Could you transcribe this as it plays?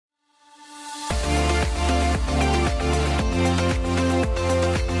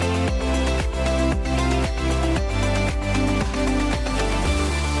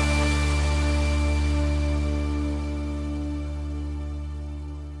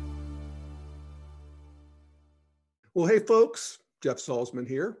Well, hey folks, Jeff Salzman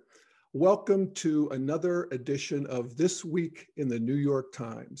here. Welcome to another edition of This Week in the New York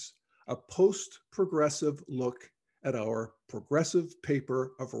Times, a post-progressive look at our progressive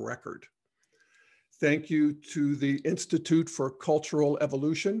paper of record. Thank you to the Institute for Cultural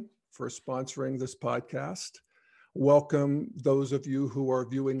Evolution for sponsoring this podcast. Welcome those of you who are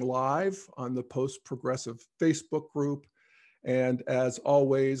viewing live on the Post-Progressive Facebook group. And as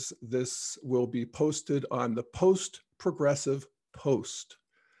always, this will be posted on the Post-Progressive Post,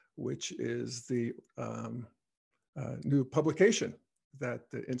 which is the new publication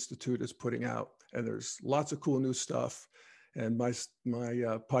that the Institute is putting out. And there's lots of cool new stuff. And my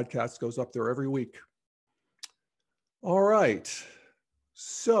podcast goes up there every week. All right.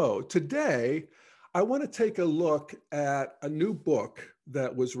 So today, I want to take a look at a new book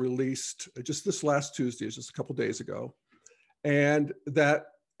that was released just this last Tuesday, just a couple days ago. And that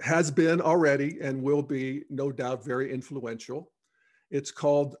has been already and will be, no doubt, very influential. It's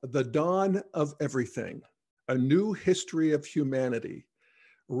called The Dawn of Everything, A New History of Humanity,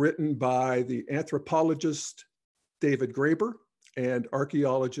 written by the anthropologist David Graeber and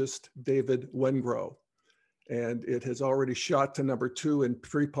archaeologist David Wengrow. And it has already shot to number 2 in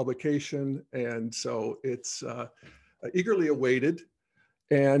pre-publication, and so it's eagerly awaited.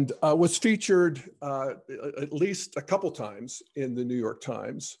 And was featured at least a couple times in the New York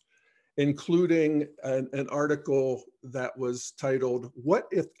Times, including an article that was titled, "What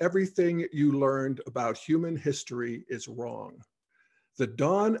if everything you learned about human history is wrong? The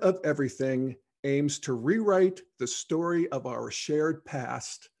Dawn of Everything aims to rewrite the story of our shared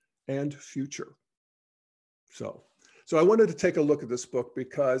past and future." So I wanted to take a look at this book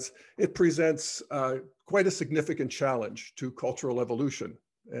because it presents quite a significant challenge to cultural evolution.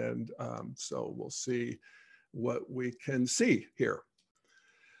 And so we'll see what we can see here.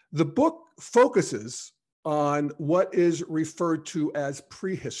 The book focuses on what is referred to as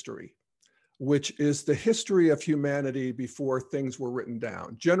prehistory, which is the history of humanity before things were written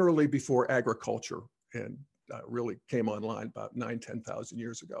down, generally before agriculture, and really came online about 10,000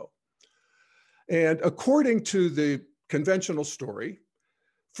 years ago. And according to the conventional story,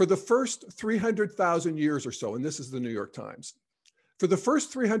 for the first 300,000 years or so, and this is the New York Times, for the first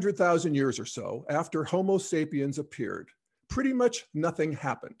 300,000 years or so after Homo sapiens appeared, pretty much nothing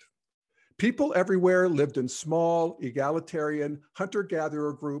happened. People everywhere lived in small, egalitarian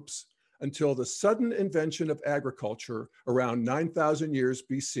hunter-gatherer groups until the sudden invention of agriculture around 9,000 years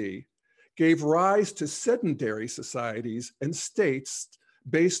BC gave rise to sedentary societies and states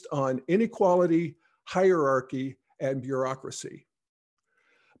based on inequality, hierarchy, and bureaucracy.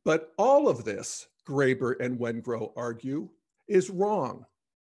 But all of this, Graeber and Wengrow argue, is wrong.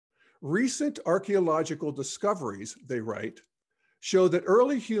 Recent archaeological discoveries, they write, show that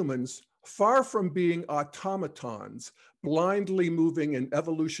early humans, far from being automatons, blindly moving in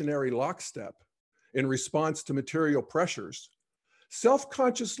evolutionary lockstep in response to material pressures,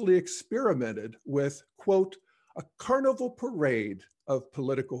 self-consciously experimented with, quote, a carnival parade of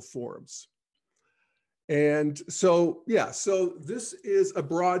political forms. And so, so this is a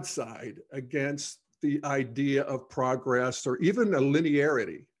broadside against the idea of progress or even a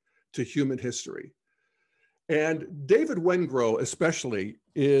linearity to human history. And David Wengrow especially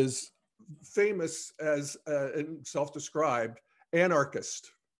is famous as a self-described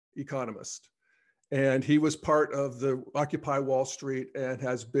anarchist economist. And he was part of the Occupy Wall Street and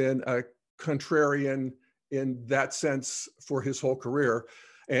has been a contrarian in that sense for his whole career.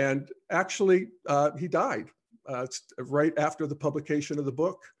 And actually, he died right after the publication of the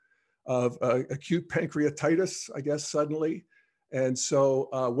book of acute pancreatitis, I guess, suddenly. And so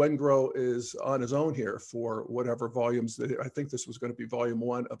Wengrow is on his own here for whatever volumes. I think this was going to be volume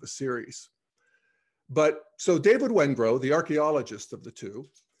 1 of a series. But so David Wengrow, the archaeologist of the two,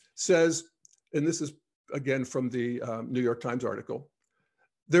 says, and this is again from the New York Times article,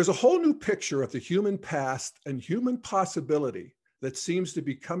 there's a whole new picture of the human past and human possibility that seems to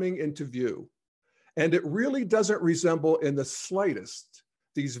be coming into view. And it really doesn't resemble in the slightest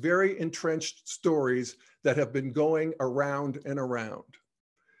these very entrenched stories that have been going around and around.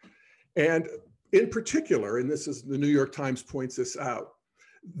 And in particular, and this is the New York Times points this out,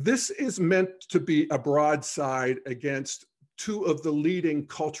 this is meant to be a broadside against 2 of the leading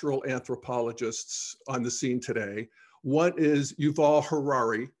cultural anthropologists on the scene today. One is Yuval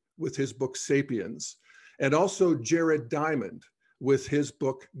Harari with his book Sapiens, and also Jared Diamond with his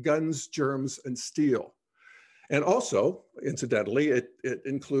book Guns, Germs, and Steel. And also, incidentally, it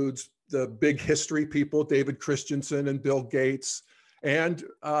includes the big history people, David Christensen and Bill Gates. And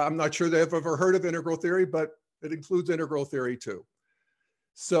I'm not sure they've ever heard of integral theory, but it includes integral theory too.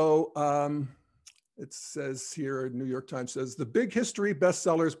 So It says here, New York Times says, the big history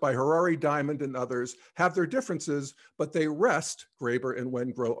bestsellers by Harari, Diamond, and others have their differences, but they rest, Graeber and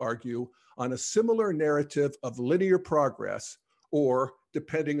Wengrow argue, on a similar narrative of linear progress, or,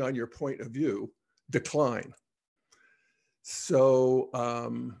 depending on your point of view, decline. So,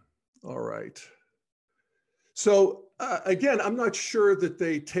 all right. So again, I'm not sure that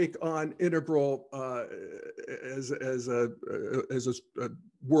they take on integral as a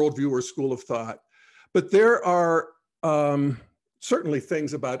worldview or school of thought, but there are certainly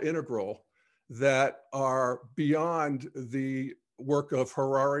things about integral that are beyond the work of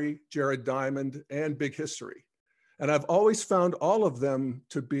Harari, Jared Diamond, and Big History. And I've always found all of them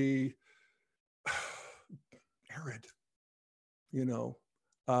to be arid, you know,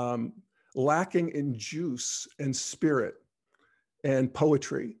 lacking in juice and spirit and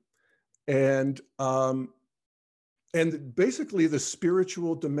poetry, and basically the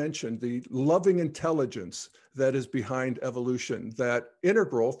spiritual dimension, the loving intelligence that is behind evolution, that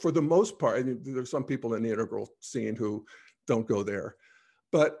integral, for the most part, I mean, there's some people in the integral scene who don't go there,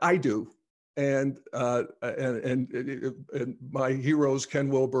 but I do. And my heroes, Ken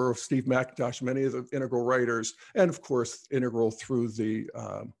Wilber, Steve McIntosh, many of the integral writers, and of course, integral through the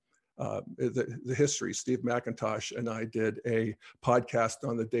history. Steve McIntosh and I did a podcast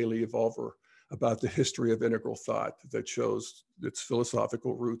on the Daily Evolver about the history of integral thought that shows its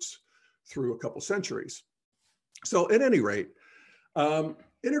philosophical roots through a couple centuries. So at any rate,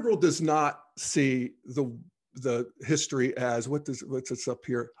 integral does not see the history as, what's this up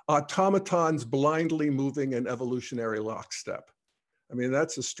here? Automatons blindly moving in evolutionary lockstep. I mean,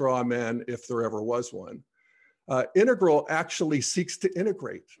 that's a straw man if there ever was one. Integral actually seeks to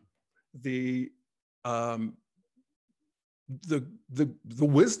integrate the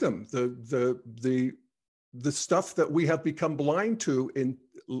wisdom, the stuff that we have become blind to in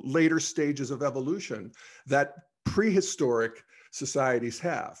later stages of evolution that prehistoric societies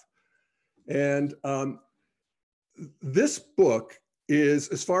have. And this book is,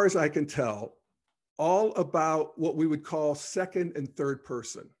 as far as I can tell, all about what we would call second and third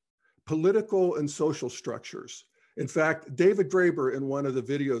person, political and social structures. In fact, David Graeber, in one of the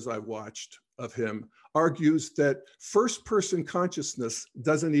videos I watched of him, argues that first person consciousness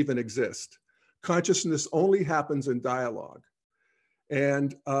doesn't even exist. Consciousness only happens in dialogue.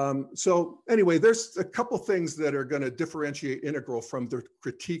 And so anyway, there's a couple things that are going to differentiate integral from the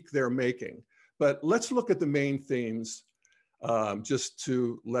critique they're making. But let's look at the main themes just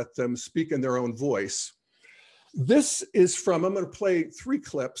to let them speak in their own voice. This is from, I'm going to play 3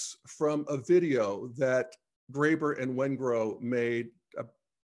 clips from a video that Graeber and Wengrow made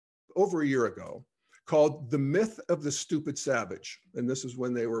over a year ago called The Myth of the Stupid Savage. And this is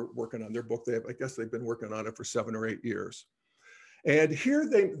when they were working on their book. I guess they've been working on it for 7 or 8 years. And here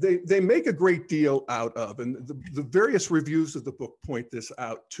they make a great deal out of, and the various reviews of the book point this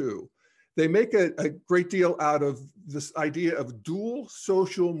out too. They make a great deal out of this idea of dual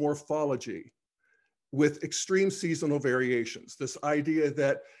social morphology with extreme seasonal variations. This idea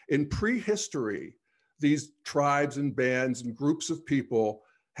that in prehistory, these tribes and bands and groups of people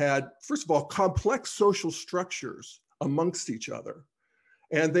had, first of all, complex social structures amongst each other.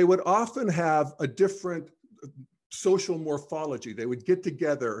 And they would often have a different social morphology. They would get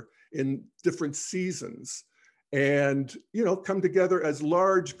together in different seasons and, you know, come together as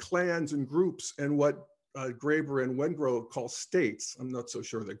large clans and groups and what Graeber and Wengrow call states. I'm not so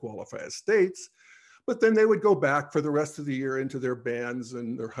sure they qualify as states, but then they would go back for the rest of the year into their bands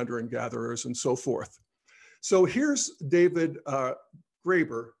and their hunter and gatherers and so forth. So here's David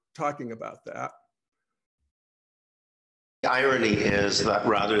Graeber talking about that. The irony is that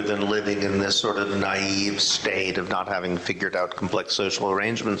rather than living in this sort of naive state of not having figured out complex social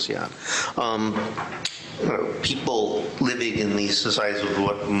arrangements yet, people living in these societies with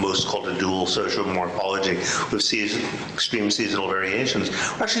what most called a dual social morphology with extreme seasonal variations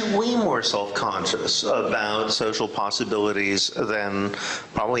are actually way more self-conscious about social possibilities than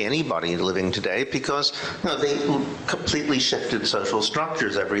probably anybody living today, because they completely shifted social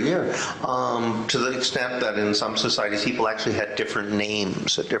structures every year to the extent that in some societies people actually had different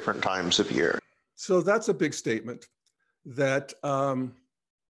names at different times of year. So that's a big statement, that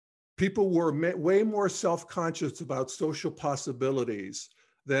people were way more self-conscious about social possibilities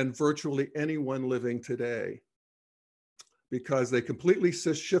than virtually anyone living today, because they completely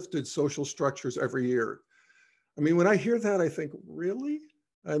shifted social structures every year. I mean, when I hear that, I think, really?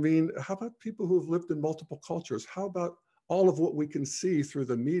 I mean, how about people who have lived in multiple cultures? How about all of what we can see through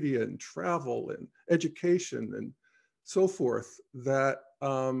the media and travel and education and so forth, that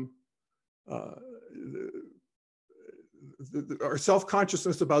our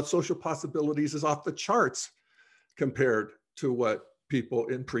self-consciousness about social possibilities is off the charts compared to what people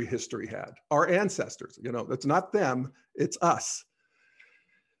in prehistory had, our ancestors. You know, it's not them, it's us.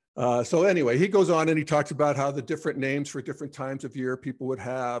 So anyway, he goes on and he talks about how the different names for different times of year people would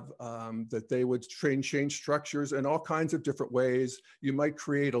have, that they would change structures in all kinds of different ways. You might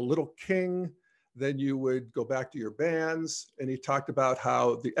create a little king, then you would go back to your bands. And he talked about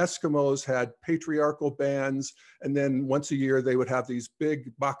how the Eskimos had patriarchal bands, and then once a year they would have these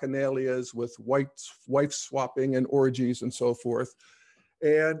big bacchanalias with wife swapping and orgies and so forth.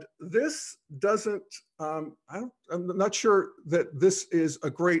 And this doesn't, I'm not sure that this is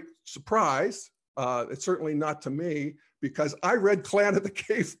a great surprise. It's certainly not to me, because I read Clan of the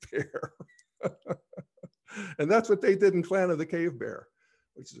Cave Bear. And that's what they did in Clan of the Cave Bear,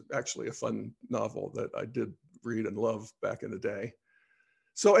 which is actually a fun novel that I did read and love back in the day.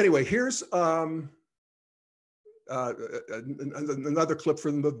 So anyway, here's another clip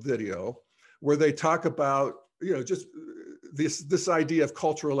from the video where they talk about, you know, just this idea of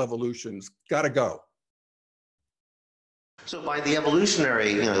cultural evolution's got to go. So by the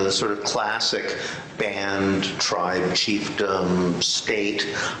evolutionary, you know, the sort of classic band, tribe, chiefdom, state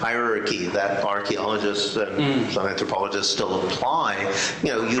hierarchy that archaeologists and some anthropologists still apply, you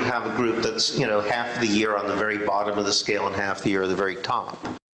know, you have a group that's, you know, half the year on the very bottom of the scale and half the year at the very top.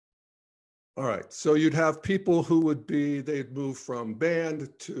 All right, so you'd have people who would be, they'd move from band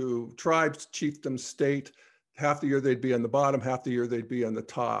to tribes, chiefdom, state. Half the year they'd be on the bottom, half the year they'd be on the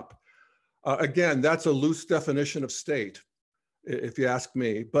top. Again, that's a loose definition of state, if you ask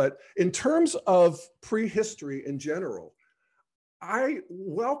me. But in terms of prehistory in general, I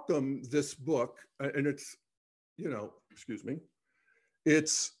welcome this book, and it's, you know, excuse me,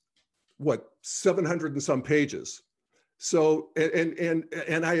 it's what, 700 and some pages. So,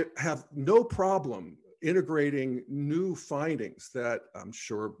 and I have no problem integrating new findings that I'm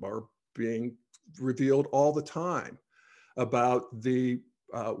sure are being revealed all the time about the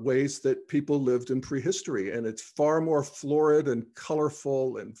ways that people lived in prehistory. And it's far more florid and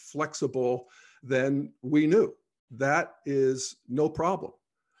colorful and flexible than we knew. That is no problem.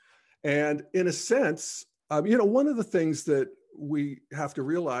 And in a sense, you know, one of the things that we have to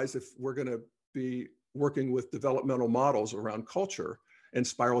realize if we're going to be working with developmental models around culture and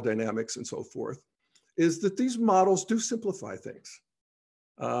spiral dynamics and so forth, is that these models do simplify things.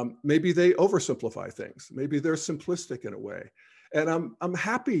 Maybe they oversimplify things. Maybe they're simplistic in a way. And I'm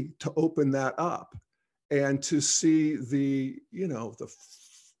happy to open that up and to see the, you know,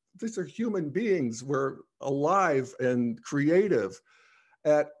 these are human beings. We're alive and creative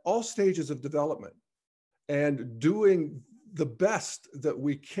at all stages of development and doing the best that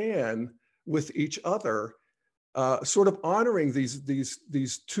we can with each other, sort of honoring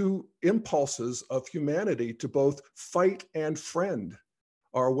these two impulses of humanity to both fight and friend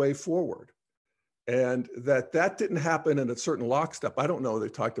our way forward. And that didn't happen in a certain lockstep. I don't know, they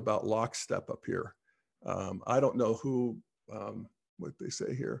talked about lockstep up here. I don't know who, what they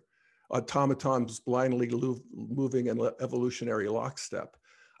say here, automatons blindly moving in evolutionary lockstep.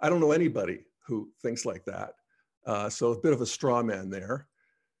 I don't know anybody who thinks like that. So a bit of a straw man there.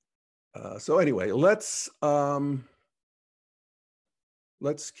 So anyway, let's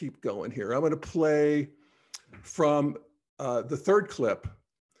keep going here. I'm going to play from the third clip,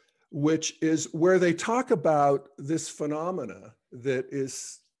 which is where they talk about this phenomena that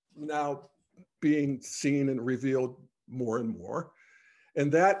is now being seen and revealed more and more. And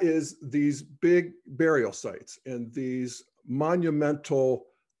that is these big burial sites and these monumental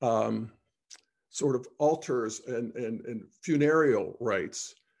sort of altars and funereal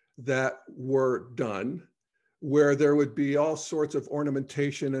rites that were done, where there would be all sorts of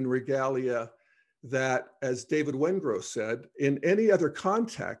ornamentation and regalia that, as David Wengrow said, in any other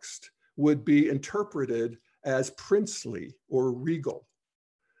context would be interpreted as princely or regal.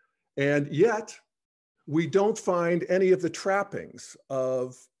 And yet, we don't find any of the trappings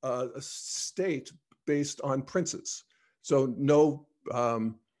of a state based on princes. So no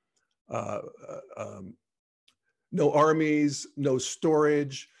armies, no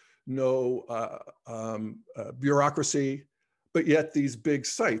storage, no bureaucracy, but yet these big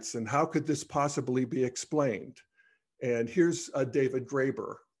sites. And how could this possibly be explained? And here's David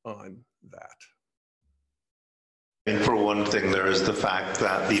Graeber on that. And for one thing, there is the fact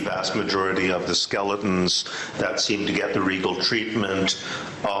that the vast majority of the skeletons that seem to get the regal treatment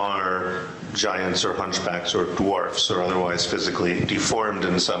are giants or hunchbacks or dwarfs or otherwise physically deformed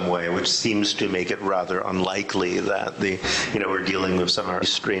in some way, which seems to make it rather unlikely that we're dealing with some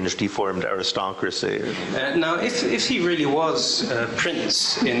strange deformed aristocracy. Now, if he really was a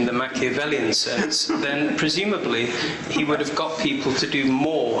prince in the Machiavellian sense, then presumably he would have got people to do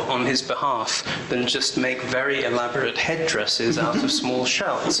more on his behalf than just make very elaborate headdresses out of small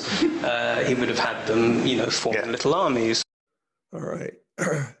shells. He would have had them, form little armies. All right.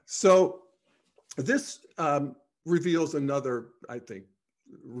 So this reveals another, I think,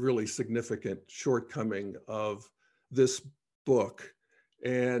 really significant shortcoming of this book,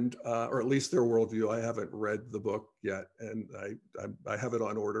 and or at least their worldview. I haven't read the book yet, and I have it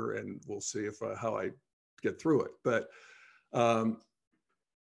on order, and we'll see if how I get through it. But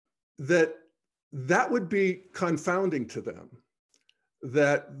that would be confounding to them,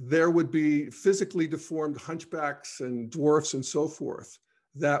 that there would be physically deformed hunchbacks and dwarfs and so forth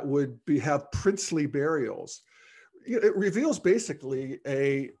that would have princely burials. It reveals basically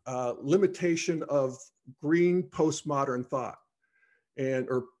a limitation of green postmodern thought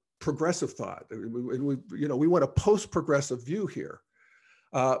or progressive thought. We want a post-progressive view here.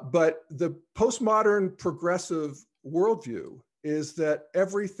 But the postmodern progressive worldview is that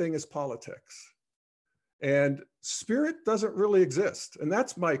everything is politics. And spirit doesn't really exist. And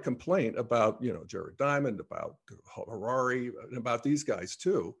that's my complaint about, Jared Diamond, about Harari, and about these guys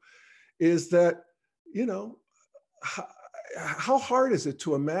too, is that, how hard is it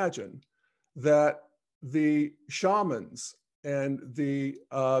to imagine that the shamans and the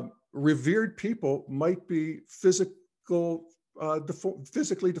revered people might be physically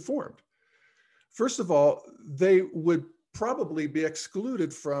deformed? First of all, they would probably be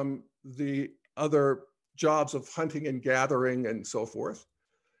excluded from the other jobs of hunting and gathering and so forth.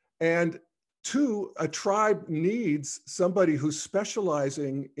 And two, a tribe needs somebody who's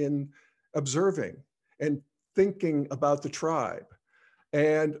specializing in observing and thinking about the tribe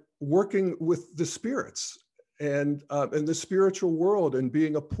and working with the spirits and the spiritual world and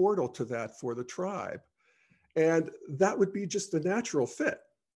being a portal to that for the tribe. And that would be just a natural fit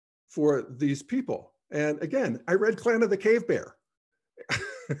for these people. And again, I read Clan of the Cave Bear.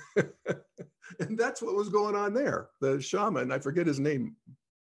 And that's what was going on there. The shaman, I forget his name,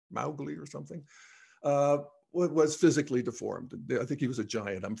 Mowgli or something, was physically deformed. I think he was a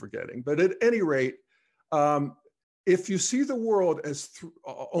giant, I'm forgetting. But at any rate, if you see the world as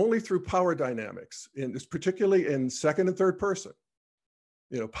only through power dynamics, particularly in second and third person,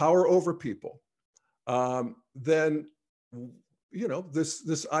 power over people, then,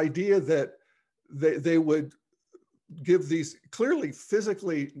 this idea that they would give these clearly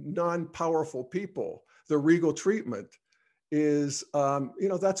physically non-powerful people the regal treatment is,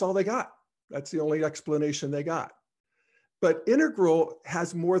 that's all they got. That's the only explanation they got. But Integral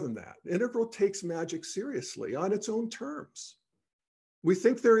has more than that. Integral takes magic seriously on its own terms. We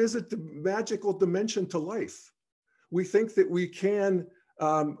think there is a magical dimension to life. We think that we can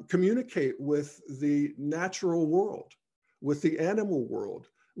communicate with the natural world, with the animal world,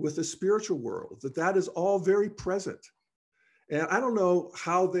 with the spiritual world, that is all very present. And I don't know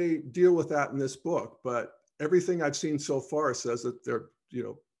how they deal with that in this book, but everything I've seen so far says that they're,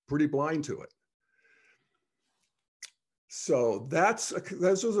 pretty blind to it. So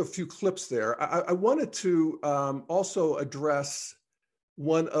those are a few clips there. I wanted to also address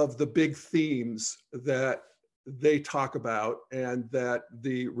one of the big themes that they talk about and that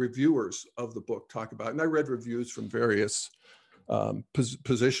the reviewers of the book talk about. And I read reviews from various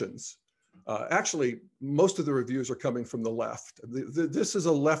positions. Actually, most of the reviews are coming from the left. This is a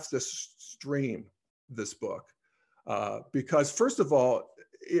leftist stream, this book, because first of all,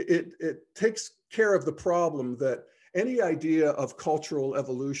 it takes care of the problem that any idea of cultural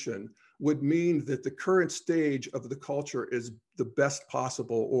evolution would mean that the current stage of the culture is the best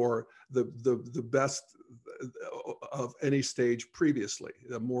possible or the best of any stage previously,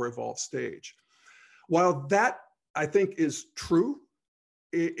 the more evolved stage. While that, I think, is true,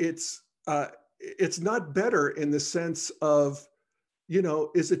 it's not better in the sense of,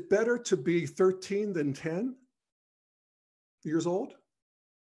 is it better to be 13 than 10 years old?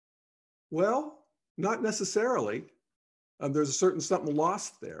 Well, not necessarily. There's a certain something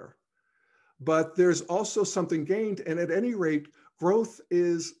lost there, but there's also something gained. And at any rate, growth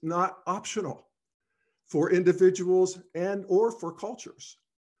is not optional for individuals and or for cultures.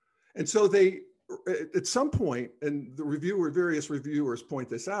 And so they, at some point, and various reviewers point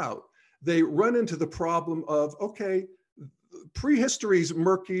this out, they run into the problem of, okay, prehistory is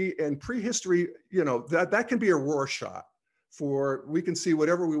murky, and prehistory, that can be a Rorschach. We can see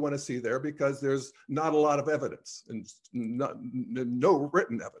whatever we want to see there because there's not a lot of evidence and no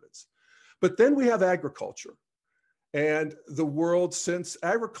written evidence. But then we have agriculture. And the world since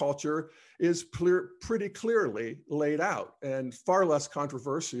agriculture is pretty clearly laid out and far less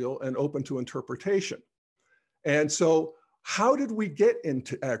controversial and open to interpretation. And so how did we get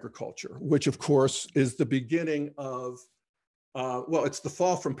into agriculture, which of course is the beginning of, well, it's the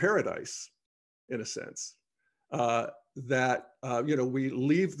fall from paradise in a sense, you know, we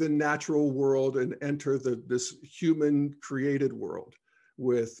leave the natural world and enter this human created world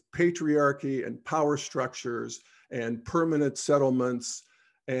with patriarchy and power structures and permanent settlements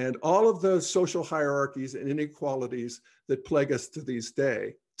and all of the social hierarchies and inequalities that plague us to this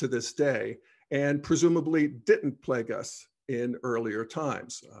day, and presumably didn't plague us in earlier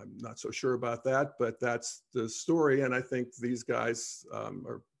times. I'm not so sure about that, but that's the story. And I think these guys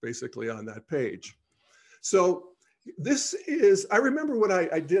are basically on that page. So this is, I remember when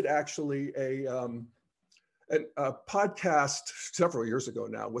I did actually a podcast several years ago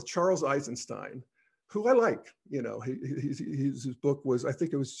now with Charles Eisenstein, who I like. You know, his book was, I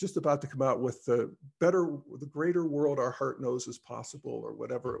think it was just about to come out with the greater world our heart knows is possible, or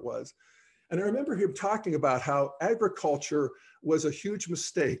whatever it was. And I remember him talking about how agriculture was a huge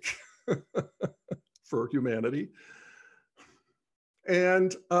mistake for humanity.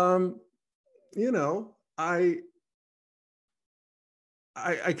 And, you know, I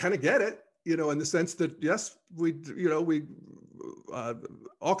kind of get it, you know, in the sense that, yes,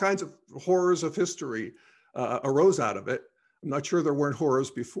 all kinds of horrors of history arose out of it. I'm not sure there weren't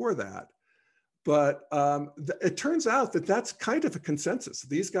horrors before that, but it turns out that that's kind of a consensus.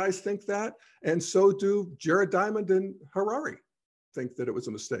 These guys think that, and so do Jared Diamond and Harari think that it was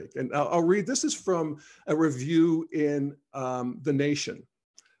a mistake. And I'll read, this is from a review in The Nation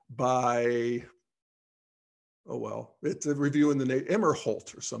by, oh, well, it's a review in the name,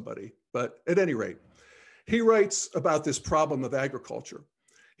 Emmerholt or somebody. But at any rate, he writes about this problem of agriculture.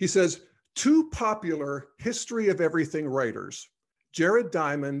 He says, two popular history of everything writers, Jared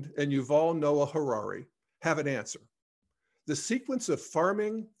Diamond and Yuval Noah Harari, have an answer. The sequence of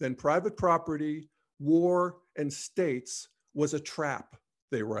farming, then private property, war, and states was a trap,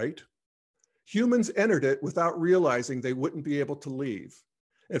 they write. Humans entered it without realizing they wouldn't be able to leave.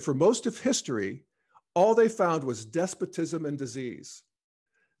 And for most of history, all they found was despotism and disease.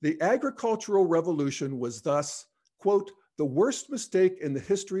 The agricultural revolution was thus, quote, the worst mistake in the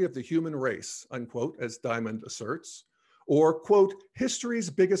history of the human race, unquote, as Diamond asserts, or, quote, history's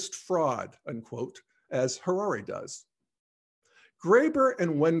biggest fraud, unquote, as Harari does. Graeber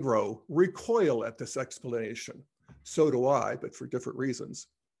and Wengrow recoil at this explanation. So do I, but for different reasons.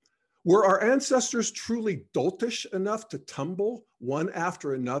 Were our ancestors truly doltish enough to tumble one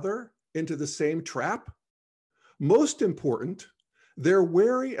after another into the same trap? Most important, they're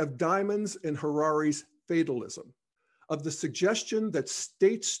wary of Diamond's and Harari's fatalism, of the suggestion that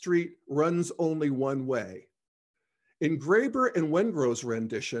State Street runs only one way. In Graeber and Wengrow's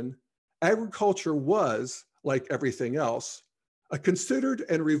rendition, agriculture was, like everything else, a considered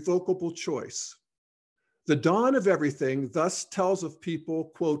and revocable choice. The dawn of everything thus tells of people,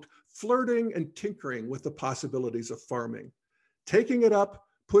 quote, flirting and tinkering with the possibilities of farming, taking it up,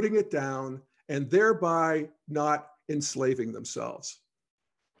 putting it down, and thereby not enslaving themselves.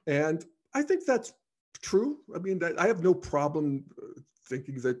 And I think that's true. I mean, I have no problem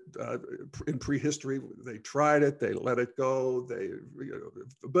thinking that in prehistory, they tried it, they let it go,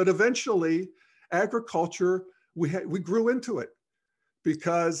 but eventually agriculture, we grew into it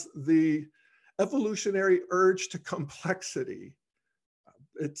because the evolutionary urge to complexity,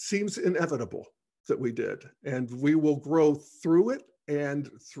 it seems inevitable that we did, and we will grow through it and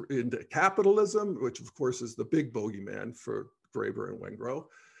into capitalism, which of course is the big bogeyman for Graeber and Wengrow,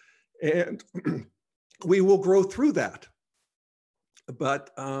 and we will grow through that. But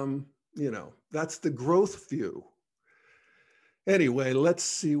you know, that's the growth view. Anyway, let's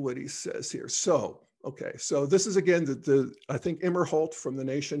see what he says here. So, okay, so this is again I think Emmerholt from The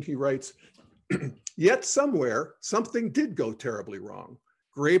Nation. He writes, yet somewhere something did go terribly wrong.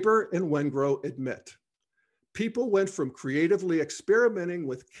 Graeber and Wengrow admit. People went from creatively experimenting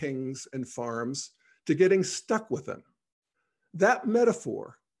with kings and farms to getting stuck with them. That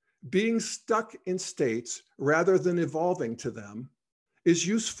metaphor, being stuck in states rather than evolving to them, is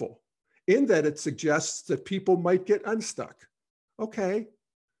useful in that it suggests that people might get unstuck. Okay.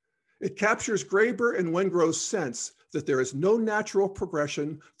 It captures Graeber and Wengrow's sense that there is no natural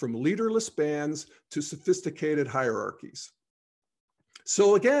progression from leaderless bands to sophisticated hierarchies.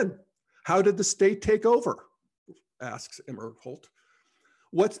 So again, how did the state take over? Asks Emmerholt.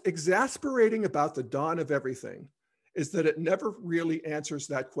 What's exasperating about the dawn of everything is that it never really answers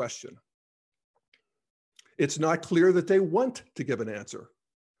that question. It's not clear that they want to give an answer.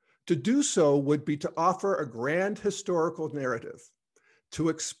 To do so would be to offer a grand historical narrative, to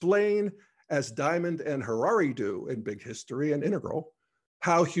explain, as Diamond and Harari do in Big History and Integral,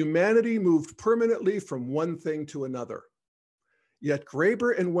 how humanity moved permanently from one thing to another. Yet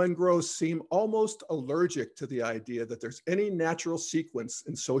Graeber and Wengrow seem almost allergic to the idea that there's any natural sequence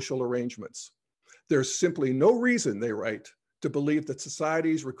in social arrangements. There's simply no reason, they write, to believe that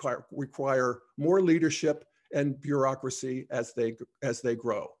societies require more leadership and bureaucracy as they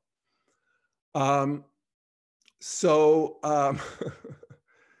grow.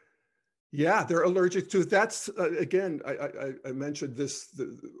 Yeah, they're allergic to. That's again, I mentioned this.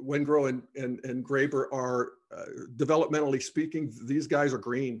 Wengrow and Graeber are developmentally speaking. These guys are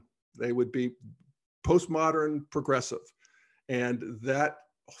green. They would be postmodern progressive, and that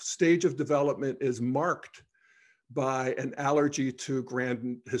stage of development is marked by an allergy to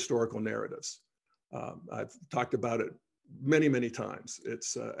grand historical narratives. I've talked about it many times.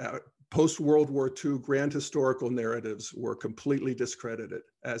 It's post-World War II, grand historical narratives were completely discredited,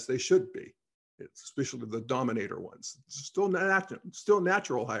 as they should be, especially the dominator ones. It's still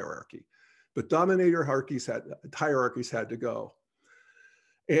natural hierarchy, but dominator hierarchies had to go.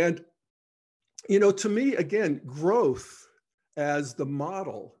 And, you know, to me, again, growth as the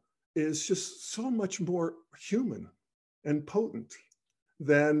model is just so much more human and potent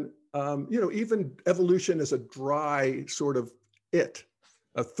than, you know, even evolution as a dry sort of it,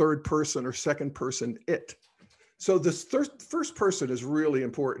 a third person or second person it. So this first person is really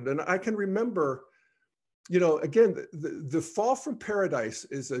important. And I can remember, you know, again, the fall from paradise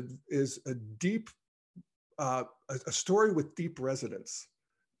is a deep, a story with deep resonance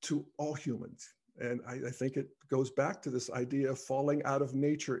to all humans. And I think it goes back to this idea of falling out of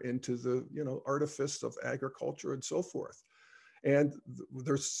nature into the, you know, artifice of agriculture and so forth. And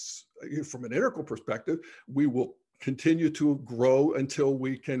there's, from an integral perspective, we will continue to grow until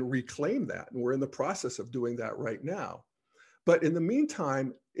we can reclaim that. And we're in the process of doing that right now. But in the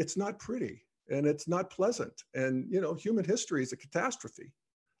meantime, it's not pretty and it's not pleasant. And, you know, human history is a catastrophe,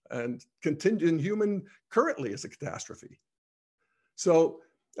 and contingent human currently is a catastrophe. So,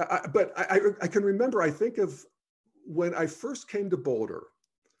 I can remember, I think of when I first came to Boulder,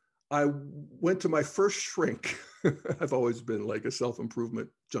 I went to my first shrink. I've always been like a self-improvement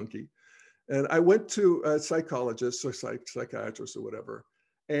junkie. And I went to a psychologist or psychiatrist or whatever.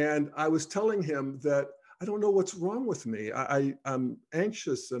 And I was telling him that I don't know what's wrong with me. I'm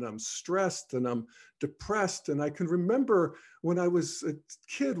anxious and I'm stressed and I'm depressed. And I can remember when I was a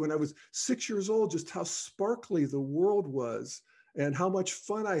kid, when I was 6 years old, just how sparkly the world was and how much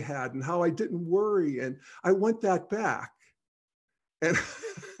fun I had and how I didn't worry. And I want that back. And,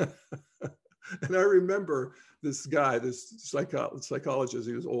 and I remember this guy, this psychologist,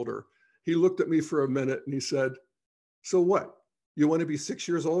 he was older. He looked at me for a minute and he said, "So what? You want to be 6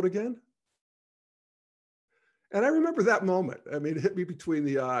 years old again?" And I remember that moment. I mean, it hit me between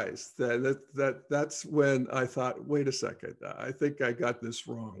the eyes. That's when I thought, wait a second, I think I got this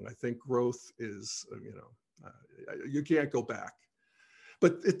wrong. I think growth is, you know, you can't go back.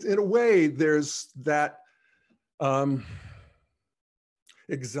 But in a way, there's that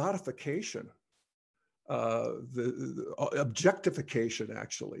exotification, the objectification,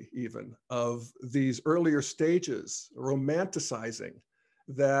 actually, even, of these earlier stages, romanticizing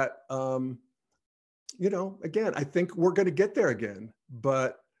that, you know, again, I think we're going to get there again,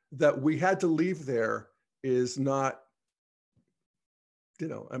 but that we had to leave there is not, you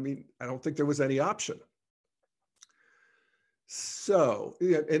know, I mean, I don't think there was any option. So,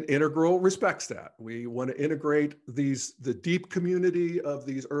 and Integral respects that. We want to integrate the deep community of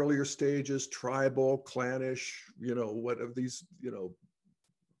these earlier stages, tribal, clannish, you know, what of these, you know,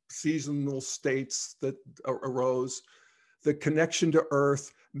 seasonal states that arose, the connection to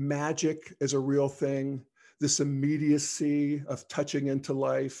earth, magic is a real thing, this immediacy of touching into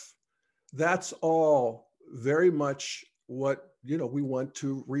life. That's all very much what, you know, we want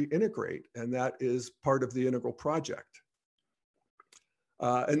to reintegrate, and that is part of the Integral project.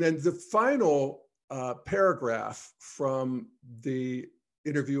 And then the final paragraph from the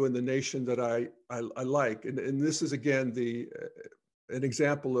interview in The Nation that I like, and this is again an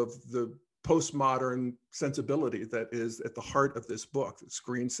example of the postmodern sensibility that is at the heart of this book, the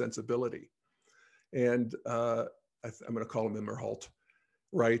screen sensibility. And I'm going to call him Immerholt,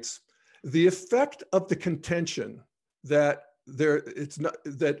 writes, "The effect of the contention that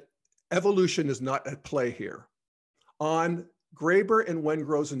that evolution is not at play here on Graeber and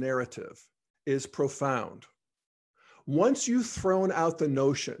Wengrow's narrative is profound. Once you've thrown out the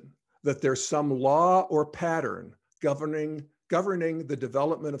notion that there's some law or pattern governing the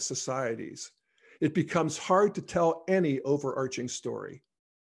development of societies, it becomes hard to tell any overarching story.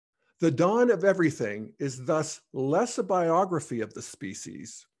 The Dawn of Everything is thus less a biography of the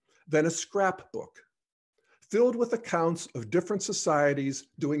species than a scrapbook, filled with accounts of different societies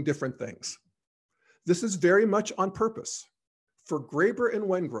doing different things. This is very much on purpose. For Graeber and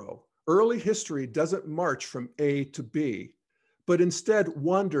Wengrow, early history doesn't march from A to B, but instead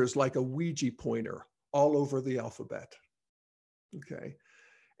wanders like a Ouija pointer all over the alphabet. Okay,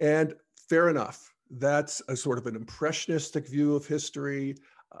 and fair enough. That's a sort of an impressionistic view of history.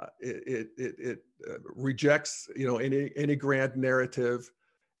 It rejects, any grand narrative,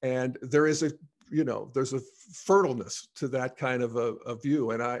 and there is there's a fertileness to that kind of a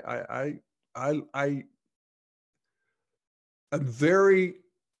view. And I'm very,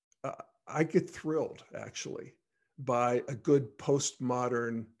 I get thrilled actually by a good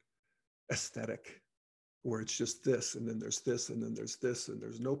postmodern aesthetic where it's just this, and then there's this, and then there's this, and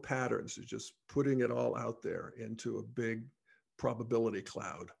there's no patterns. It's just putting it all out there into a big probability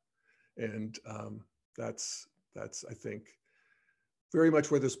cloud. And that's, I think, very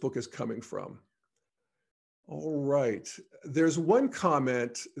much where this book is coming from. All right. There's one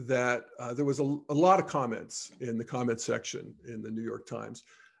comment that there was a lot of comments in the comment section in the New York Times,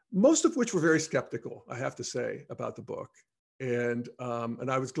 most of which were very skeptical, I have to say, about the book. And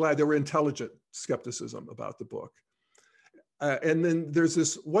I was glad there were intelligent skepticism about the book. And then there's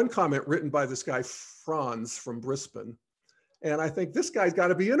this one comment written by this guy, Franz from Brisbane. And I think this guy's got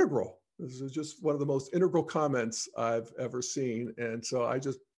to be integral. This is just one of the most integral comments I've ever seen. And so I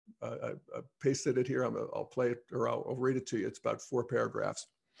just I pasted it here. I'll play it, or I'll read it to you. It's about 4 paragraphs.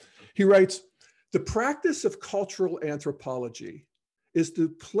 He writes, "The practice of cultural anthropology is to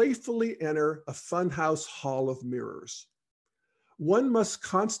playfully enter a funhouse hall of mirrors. One must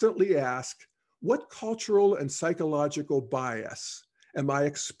constantly ask, what cultural and psychological bias am I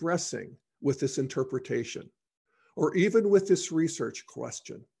expressing with this interpretation, or even with this research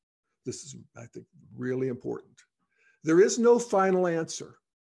question?" This is, I think, really important. "There is no final answer.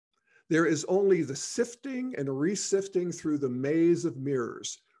 There is only the sifting and resifting through the maze of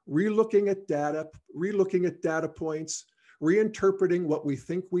mirrors, relooking at data points, reinterpreting what we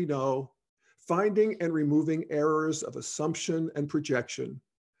think we know, finding and removing errors of assumption and projection.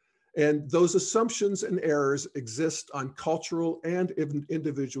 And those assumptions and errors exist on cultural and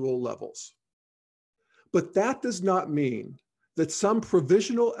individual levels. But that does not mean that some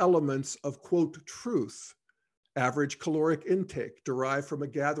provisional elements of, quote, truth, average caloric intake derived from a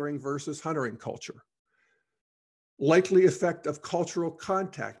gathering versus hunting culture, likely effect of cultural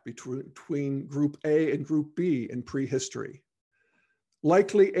contact between group A and group B in prehistory,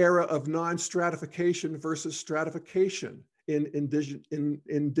 likely era of non-stratification versus stratification in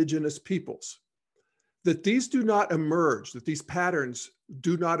indigenous peoples, that these do not emerge, that these patterns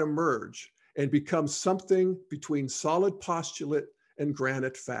do not emerge and become something between solid postulate and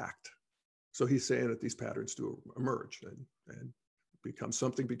granite fact." So he's saying that these patterns do emerge and become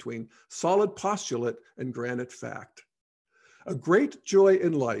something between solid postulate and granite fact. "A great joy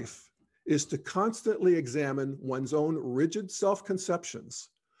in life is to constantly examine one's own rigid self-conceptions,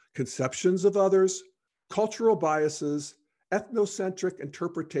 conceptions of others, cultural biases, ethnocentric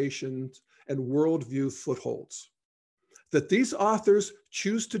interpretations, and worldview footholds. That these authors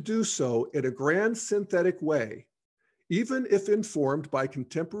choose to do so in a grand synthetic way, even if informed by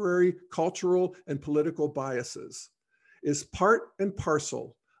contemporary cultural and political biases, is part and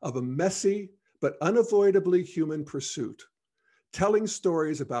parcel of a messy but unavoidably human pursuit, telling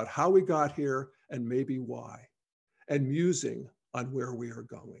stories about how we got here and maybe why, and musing on where we are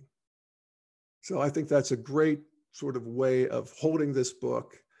going." So I think that's a great sort of way of holding this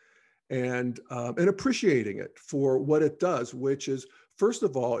book and appreciating it for what it does, which is, first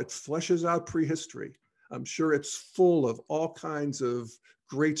of all, it fleshes out prehistory. I'm sure it's full of all kinds of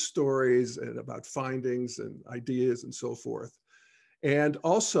great stories and about findings and ideas and so forth. And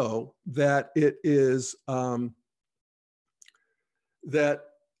also that it is,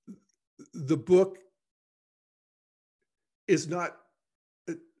 that the book is not,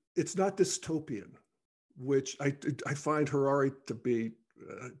 it's not dystopian, which I find Harari to be,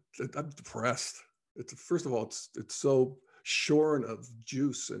 I'm depressed. First of all, it's so shorn of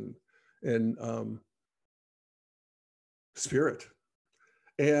juice and spirit.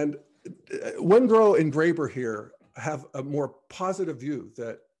 And Wengrow and Graeber here have a more positive view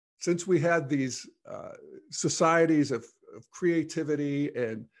that since we had these societies of creativity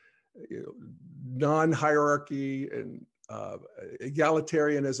and non-hierarchy and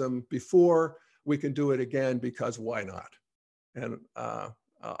egalitarianism before, we can do it again because why not? And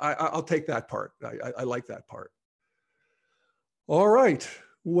I'll take that part. I like that part. All right.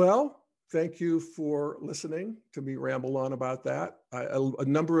 Well, thank you for listening to me ramble on about that. A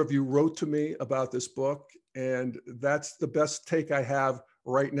number of you wrote to me about this book, and that's the best take I have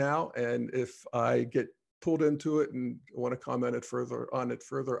right now. And if I get pulled into it and want to comment on it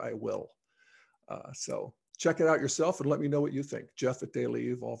further, I will. So check it out yourself and let me know what you think.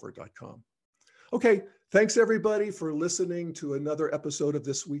 Jeff@dailyevolver.com. Okay, thanks everybody for listening to another episode of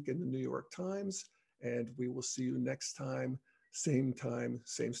This Week in the New York Times, and we will see you next time, same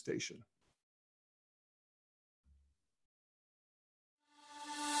station.